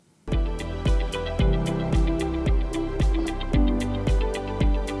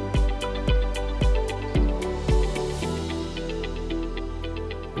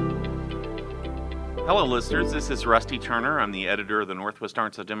Hello, listeners. This is Rusty Turner. I'm the editor of the Northwest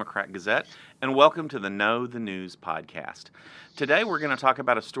Arkansas Democrat Gazette, and welcome to the Know the News podcast. Today, we're going to talk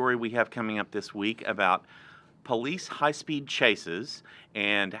about a story we have coming up this week about police high-speed chases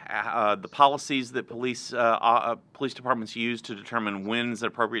and the policies that police departments use to determine when is the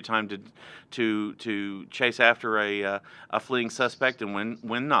appropriate time to chase after a fleeing suspect and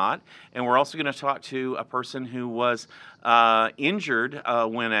when not. And we're also going to talk to a person who was injured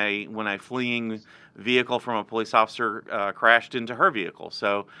when a fleeing vehicle from a police officer crashed into her vehicle.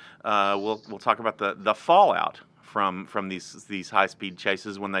 So we'll talk about the fallout from these high-speed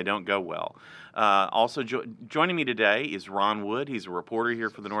chases when they don't go well. Also joining me today is Ron Wood. He's a reporter here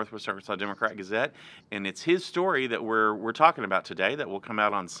for the Northwest Arkansas Democrat Gazette, and it's his story that we're talking about today that will come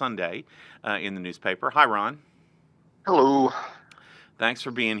out on Sunday in the newspaper. Hi, Ron. Hello. Thanks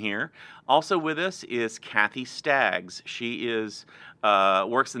for being here. Also with us is Kathy Staggs. She is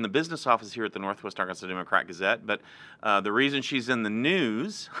works in the business office here at the Northwest Arkansas Democrat Gazette, but the reason she's in the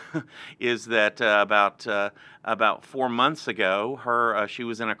news is that about 4 months ago, she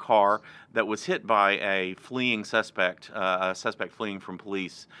was in a car that was hit by a suspect fleeing from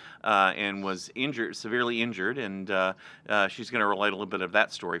police, and was severely injured, and she's going to relate a little bit of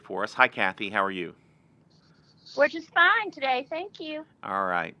that story for us. Hi, Kathy. How are you? We're just fine today. Thank you. All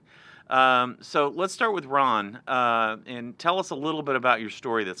right. So let's start with Ron, and tell us a little bit about your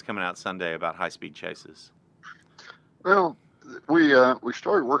story that's coming out Sunday about high-speed chases. Well, we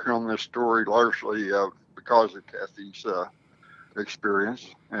started working on this story largely because of Kathy's experience,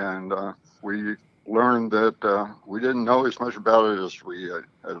 and we learned that we didn't know as much about it as we had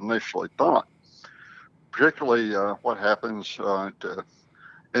initially thought, particularly what happens to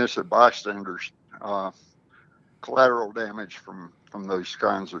innocent bystanders. Collateral damage from those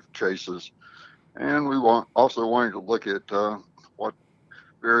kinds of chases, and we also wanted to look at what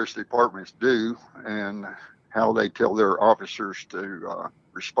various departments do and how they tell their officers to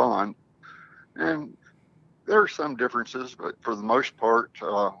respond. And there are some differences, but for the most part,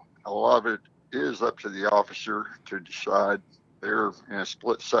 a lot of it is up to the officer to decide there in a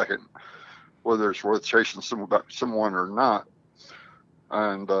split second whether it's worth chasing someone or not.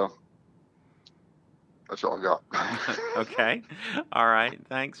 And that's all I got. Okay. All right.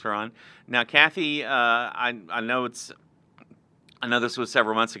 Thanks, Ron. Now, Kathy, I know this was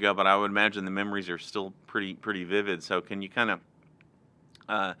several months ago, but I would imagine the memories are still pretty vivid. So can you kind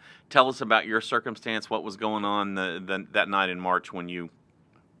of tell us about your circumstance, what was going on that night in March when you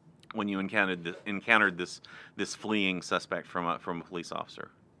encountered this fleeing suspect from a police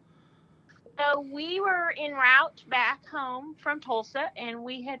officer? So we were en route back home from Tulsa, and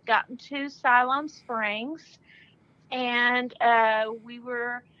we had gotten to Siloam Springs, and we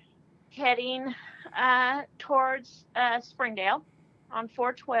were heading towards Springdale on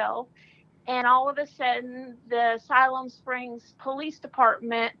 412, and all of a sudden the Siloam Springs Police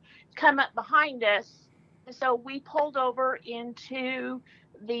Department come up behind us, and so we pulled over into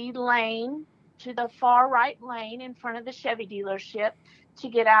the lane, to the far right lane in front of the Chevy dealership, to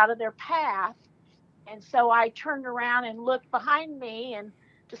get out of their path. And so I turned around and looked behind me and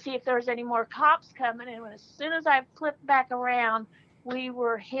to see if there was any more cops coming. And as soon as I flipped back around, we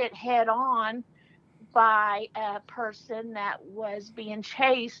were hit head on by a person that was being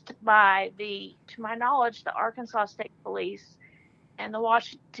chased by to my knowledge, the Arkansas State Police and the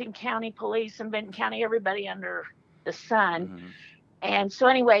Washington County Police and Benton County, everybody under the sun. Mm-hmm. And so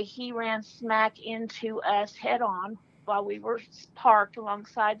anyway, he ran smack into us head on while we were parked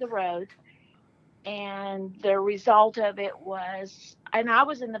alongside the road. And the result of it was, and I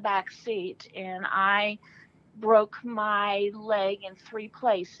was in the back seat, and I broke my leg in 3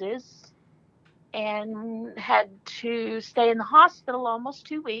 places and had to stay in the hospital almost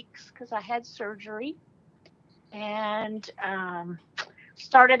 2 weeks because I had surgery, and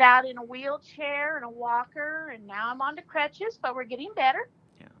started out in a wheelchair and a walker, and now I'm on the crutches, but we're getting better.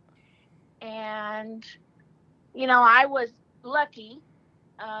 Yeah. And I was lucky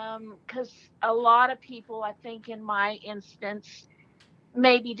because a lot of people, I think, in my instance,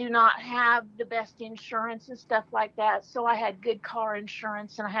 maybe do not have the best insurance and stuff like that. So I had good car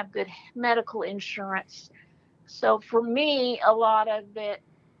insurance and I have good medical insurance. So for me, a lot of it,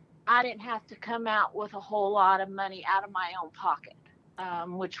 I didn't have to come out with a whole lot of money out of my own pocket,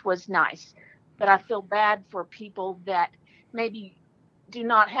 which was nice. But I feel bad for people that maybe do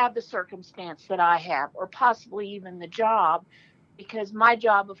not have the circumstance that I have, or possibly even the job, because my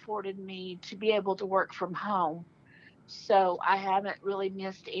job afforded me to be able to work from home. So I haven't really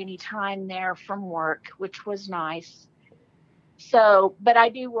missed any time there from work, which was nice. So, but I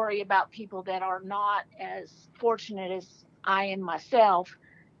do worry about people that are not as fortunate as I am myself,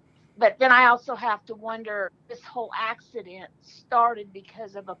 But then I also have to wonder, this whole accident started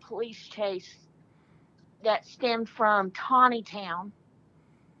because of a police chase that stemmed from Town.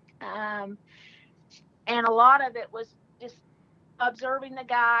 Um, and a lot of it was just observing the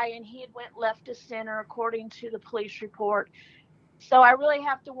guy, and he had went left to center according to the police report. So I really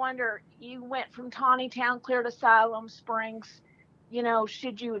have to wonder, you went from Town clear to Siloam Springs,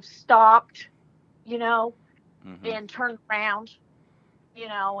 should you have stopped, you know Mm-hmm. and turned around,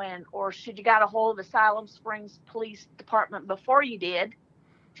 and or should you got a hold of the Siloam Springs Police Department before you did,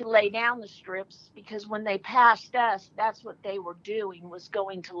 to lay down the strips? Because when they passed us, that's what they were doing, was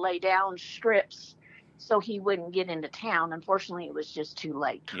going to lay down strips so he wouldn't get into town. Unfortunately, it was just too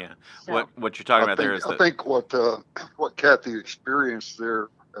late. Yeah. So What you're talking I about there think is I that. think what Kathy experienced there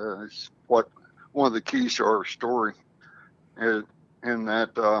is what one of the keys to our story, is in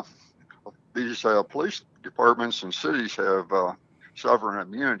that these police departments and cities have sovereign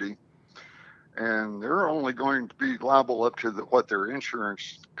immunity, and they're only going to be liable up to what their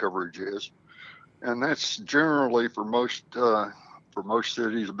insurance coverage is, and that's generally for most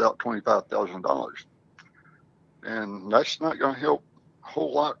cities about $25,000, and that's not going to help a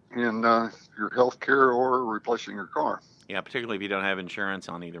whole lot in your health care or replacing your car. Yeah, particularly if you don't have insurance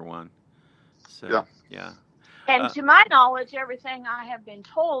on either one. So Yeah. yeah. And to my knowledge, everything I have been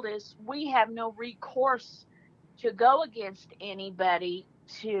told is we have no recourse to go against anybody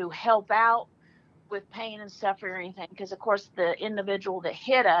to help out with pain and suffering or anything. Because, of course, the individual that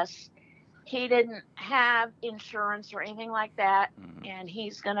hit us, he didn't have insurance or anything like that. Mhm. And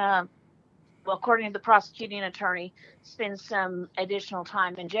he's going to, well, according to the prosecuting attorney, spend some additional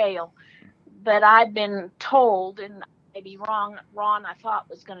time in jail. But I've been told, and I may be wrong, Ron, I thought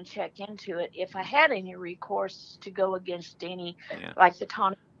was going to check into it, if I had any recourse to go against any, Yeah. like the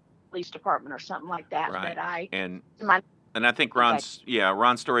Taunton Police Department or something like that. Right. But And my I think Ron's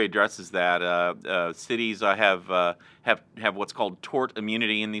story addresses that. Cities have what's called tort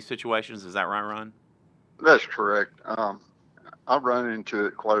immunity in these situations. Is that right, Ron? That's correct. I've run into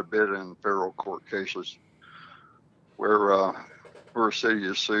it quite a bit in federal court cases where a city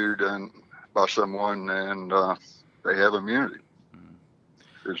is sued by someone and they have immunity,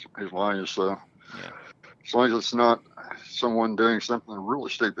 as long as it's not someone doing something really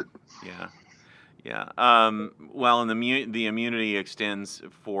stupid. Yeah. Yeah. Well, and the immunity extends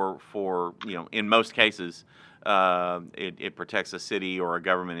for in most cases, it protects a city or a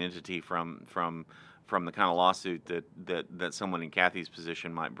government entity from the kind of lawsuit that someone in Kathy's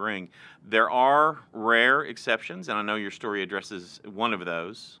position might bring. There are rare exceptions, and I know your story addresses one of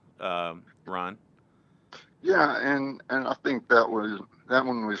those, Ron. Yeah, and I think that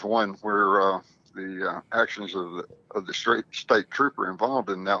one was one where the actions of the state trooper involved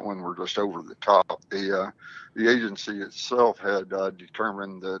in that one were just over the top. The agency itself had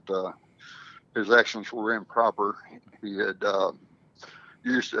determined that his actions were improper. He had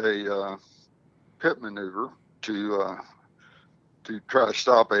used a pit maneuver to try to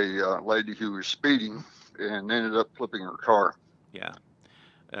stop a lady who was speeding and ended up flipping her car. Yeah.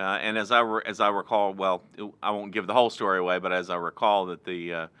 And as I recall, well, I won't give the whole story away, but as I recall, that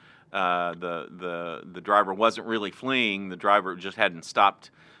the driver wasn't really fleeing. The driver just hadn't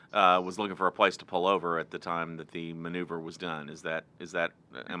stopped. Was looking for a place to pull over at the time that the maneuver was done. Is that?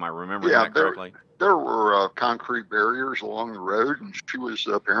 Am I remembering that correctly? There were concrete barriers along the road, and she was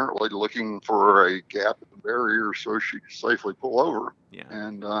apparently looking for a gap in the barrier so she could safely pull over. Yeah.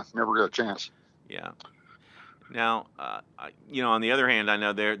 And never got a chance. Yeah. Now, on the other hand, I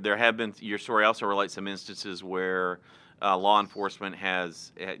know there have been. Your story also relates some instances where law enforcement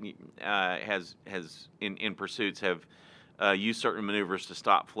has in pursuits have used certain maneuvers to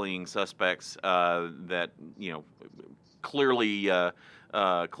stop fleeing suspects that clearly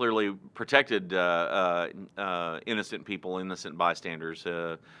protected innocent people, innocent bystanders.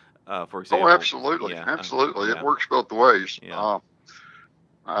 For example. Oh, absolutely, Yeah. absolutely. Yeah. It works both ways. Yeah.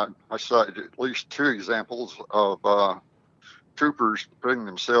 I cited at least two examples of troopers putting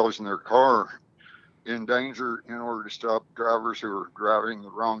themselves in their car in danger in order to stop drivers who are driving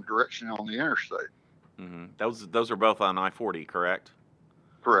the wrong direction on the interstate. Mm-hmm. Those are both on I-40, correct?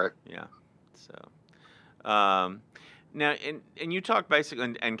 Correct. Yeah. So now, and you talked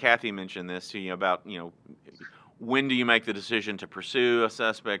basically, and Kathy mentioned this to you about when do you make the decision to pursue a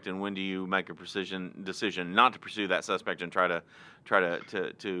suspect, and when do you make a decision not to pursue that suspect and try to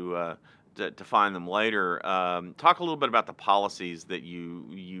find them later. Talk a little bit about the policies that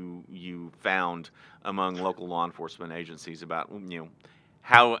you found among local law enforcement agencies about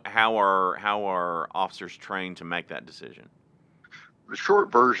how are officers trained to make that decision. The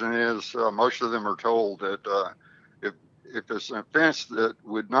short version is most of them are told that if it's an offense that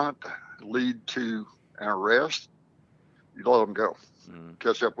would not lead to an arrest, you let them go.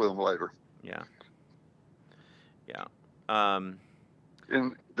 Catch up with them later. Yeah. Yeah.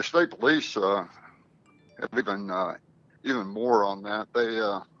 In the state police have even more on that.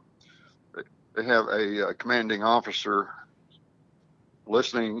 They have a commanding officer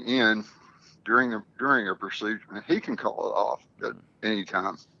listening in during a pursuit, and he can call it off at any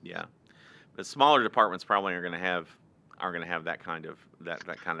time. Yeah, but smaller departments probably are going to have that kind of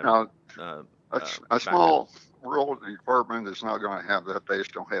Now, a small rural department is not going to have that. They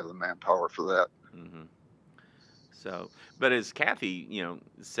just don't have the manpower for that. Mm-hmm. So, but as Kathy,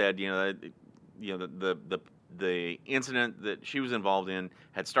 said, the incident that she was involved in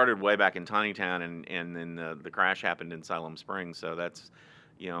had started way back in Tinytown, and then the crash happened in Siloam Springs. So that's,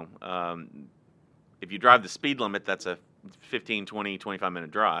 if you drive the speed limit, that's a 15, 20,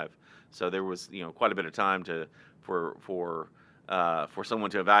 25-minute drive. So there was, quite a bit of time for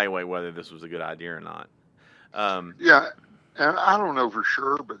someone to evaluate whether this was a good idea or not. Yeah, and I don't know for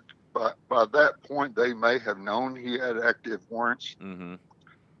sure, but by that point, they may have known he had active warrants. Mm-hmm.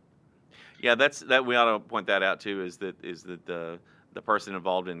 Yeah, that we ought to point that out too. Is that the person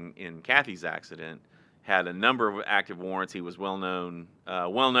involved in Kathy's accident had a number of active warrants. He was well known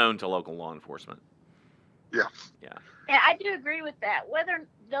to local law enforcement. Yeah. Yeah. And I do agree with that.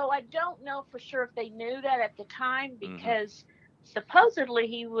 Though I don't know for sure if they knew that at the time, because supposedly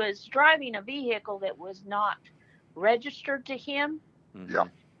he was driving a vehicle that was not registered to him. Mm-hmm. Yeah.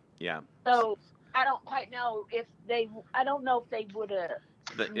 Yeah. So I don't quite know if they would have.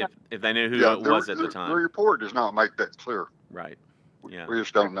 If they knew who it was at the time. The report does not make that clear. Right. Yeah. We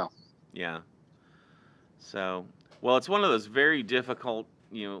just don't know. Yeah. So, well, it's one of those very difficult,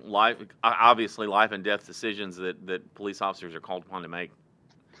 life and death decisions that police officers are called upon to make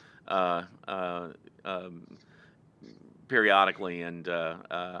periodically, and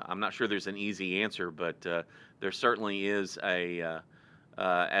I'm not sure there's an easy answer, but there certainly is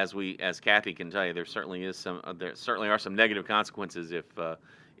as Kathy can tell you, there certainly are some negative consequences if the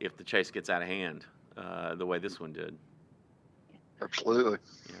chase gets out of hand the way this one did. Absolutely.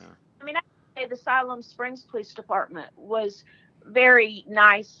 Yeah. I mean, I would say the Siloam Springs Police Department was very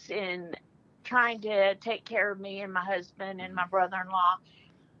nice in trying to take care of me and my husband and my brother-in-law.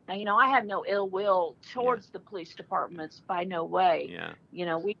 Now, I have no ill will towards the police departments by no way. Yeah.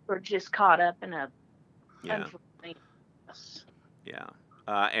 We were just caught up in a unforeseen mess. Yeah.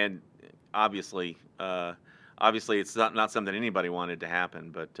 And obviously it's not something anybody wanted to happen,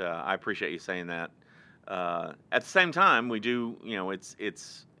 but I appreciate you saying that. At the same time, we do, it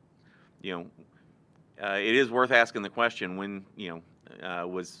is worth asking the question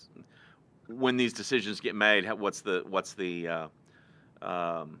when these decisions get made, what are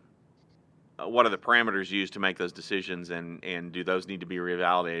the parameters used to make those decisions, and do those need to be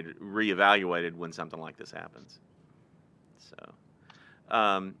reevaluated when something like this happens? So,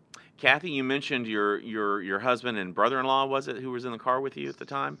 Kathy, you mentioned your husband and brother-in-law, was it, who was in the car with you at the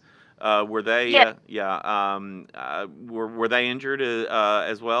time? Were they? Yeah. Were they injured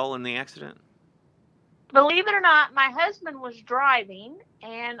as well in the accident? Believe it or not, my husband was driving,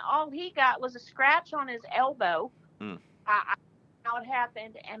 and all he got was a scratch on his elbow. I how it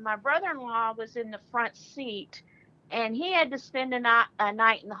happened, and my brother-in-law was in the front seat, and he had to spend a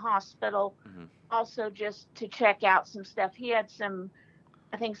night in the hospital, also just to check out some stuff. He had some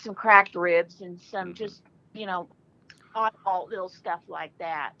cracked ribs and some just oddball little stuff like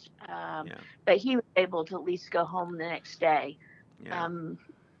that. But he was able to at least go home the next day. Yeah.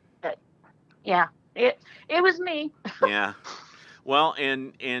 But yeah, it was me. Yeah. Well,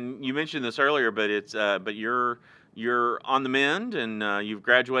 and you mentioned this earlier, but it's but you're on the mend, and you've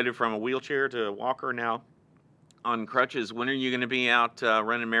graduated from a wheelchair to a walker now on crutches. When are you going to be out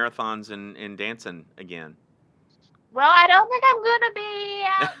running marathons and dancing again? Well, I don't think I'm going to be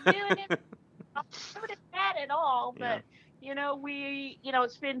out doing it. That at all, but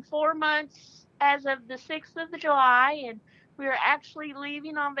it's been 4 months as of the 6th of July, and we're actually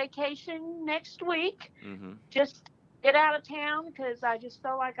leaving on vacation next week. Just get out of town because I just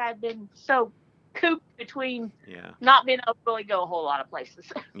felt like I've been so cooped between not being able to really go a whole lot of places.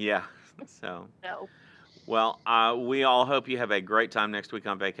 Yeah. So. Well, we all hope you have a great time next week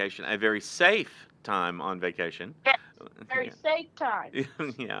on vacation, a very safe time on vacation. Yeah, very safe time.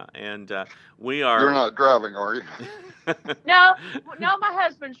 Yeah, and we are. You're not driving, are you? No, my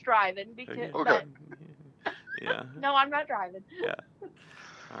husband's driving because. Okay. Yeah. No, I'm not driving. Yeah.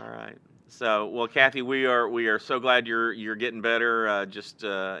 All right. So, well, Kathy, we are so glad you're getting better. It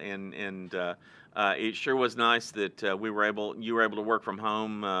sure was nice that you were able to work from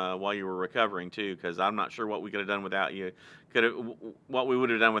home while you were recovering too, because I'm not sure what we could have done without you. What we would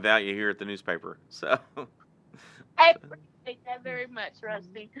have done without you here at the newspaper. So. I appreciate that very much,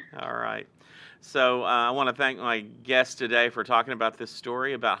 Rusty. All right. So I want to thank my guests today for talking about this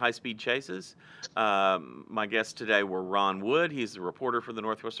story about high-speed chases. My guests today were Ron Wood. He's the reporter for the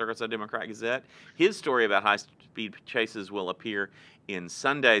Northwest Arkansas Democrat-Gazette. His story about high-speed chases will appear in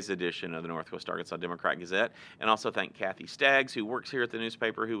Sunday's edition of the Northwest Arkansas Democrat-Gazette. And also thank Kathy Staggs, who works here at the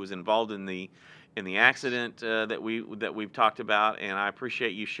newspaper, who was involved in the accident that we've talked about. And I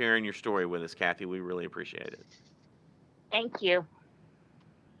appreciate you sharing your story with us, Kathy. We really appreciate it. Thank you.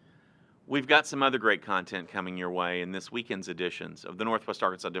 We've got some other great content coming your way in this weekend's editions of the Northwest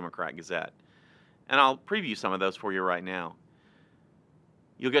Arkansas Democrat-Gazette, and I'll preview some of those for you right now.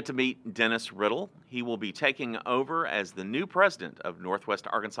 You'll get to meet Dennis Riddle. He will be taking over as the new president of Northwest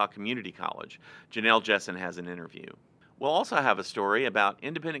Arkansas Community College. Janelle Jessen has an interview. We'll also have a story about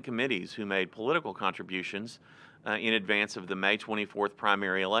independent committees who made political contributions in advance of the May 24th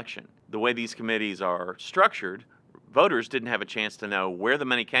primary election. The way these committees are structured, voters didn't have a chance to know where the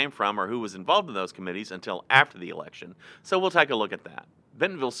money came from or who was involved in those committees until after the election. So we'll take a look at that.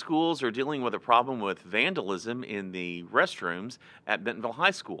 Bentonville schools are dealing with a problem with vandalism in the restrooms at Bentonville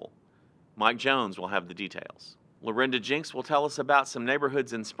High School. Mike Jones will have the details. Lorinda Jinks will tell us about some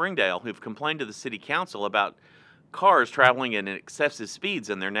neighborhoods in Springdale who've complained to the city council about cars traveling at excessive speeds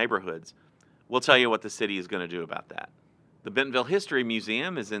in their neighborhoods. We'll tell you what the city is going to do about that. The Bentonville History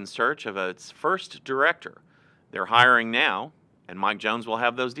Museum is in search of its first director. They're hiring now, and Mike Jones will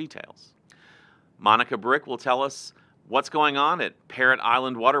have those details. Monica Brick will tell us what's going on at Parrot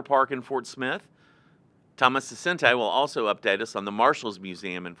Island Water Park in Fort Smith. Thomas Ascente will also update us on the Marshalls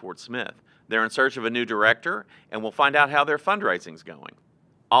Museum in Fort Smith. They're in search of a new director, and we'll find out how their fundraising's going.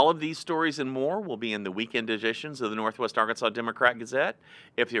 All of these stories and more will be in the weekend editions of the Northwest Arkansas Democrat-Gazette.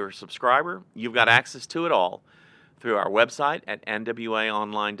 If you're a subscriber, you've got access to it all through our website at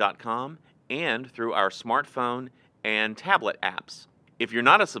nwaonline.com and through our smartphone and tablet apps. If you're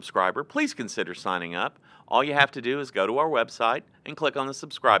not a subscriber, please consider signing up. All you have to do is go to our website and click on the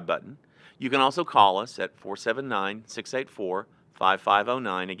subscribe button. You can also call us at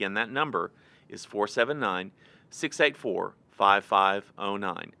 479-684-5509. Again, that number is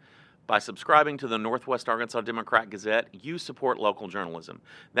 479-684-5509. By subscribing to the Northwest Arkansas Democrat-Gazette, you support local journalism.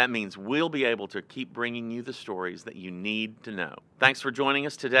 That means we'll be able to keep bringing you the stories that you need to know. Thanks for joining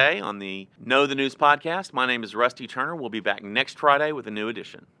us today on the Know the News podcast. My name is Rusty Turner. We'll be back next Friday with a new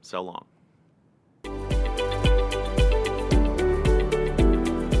edition. So long.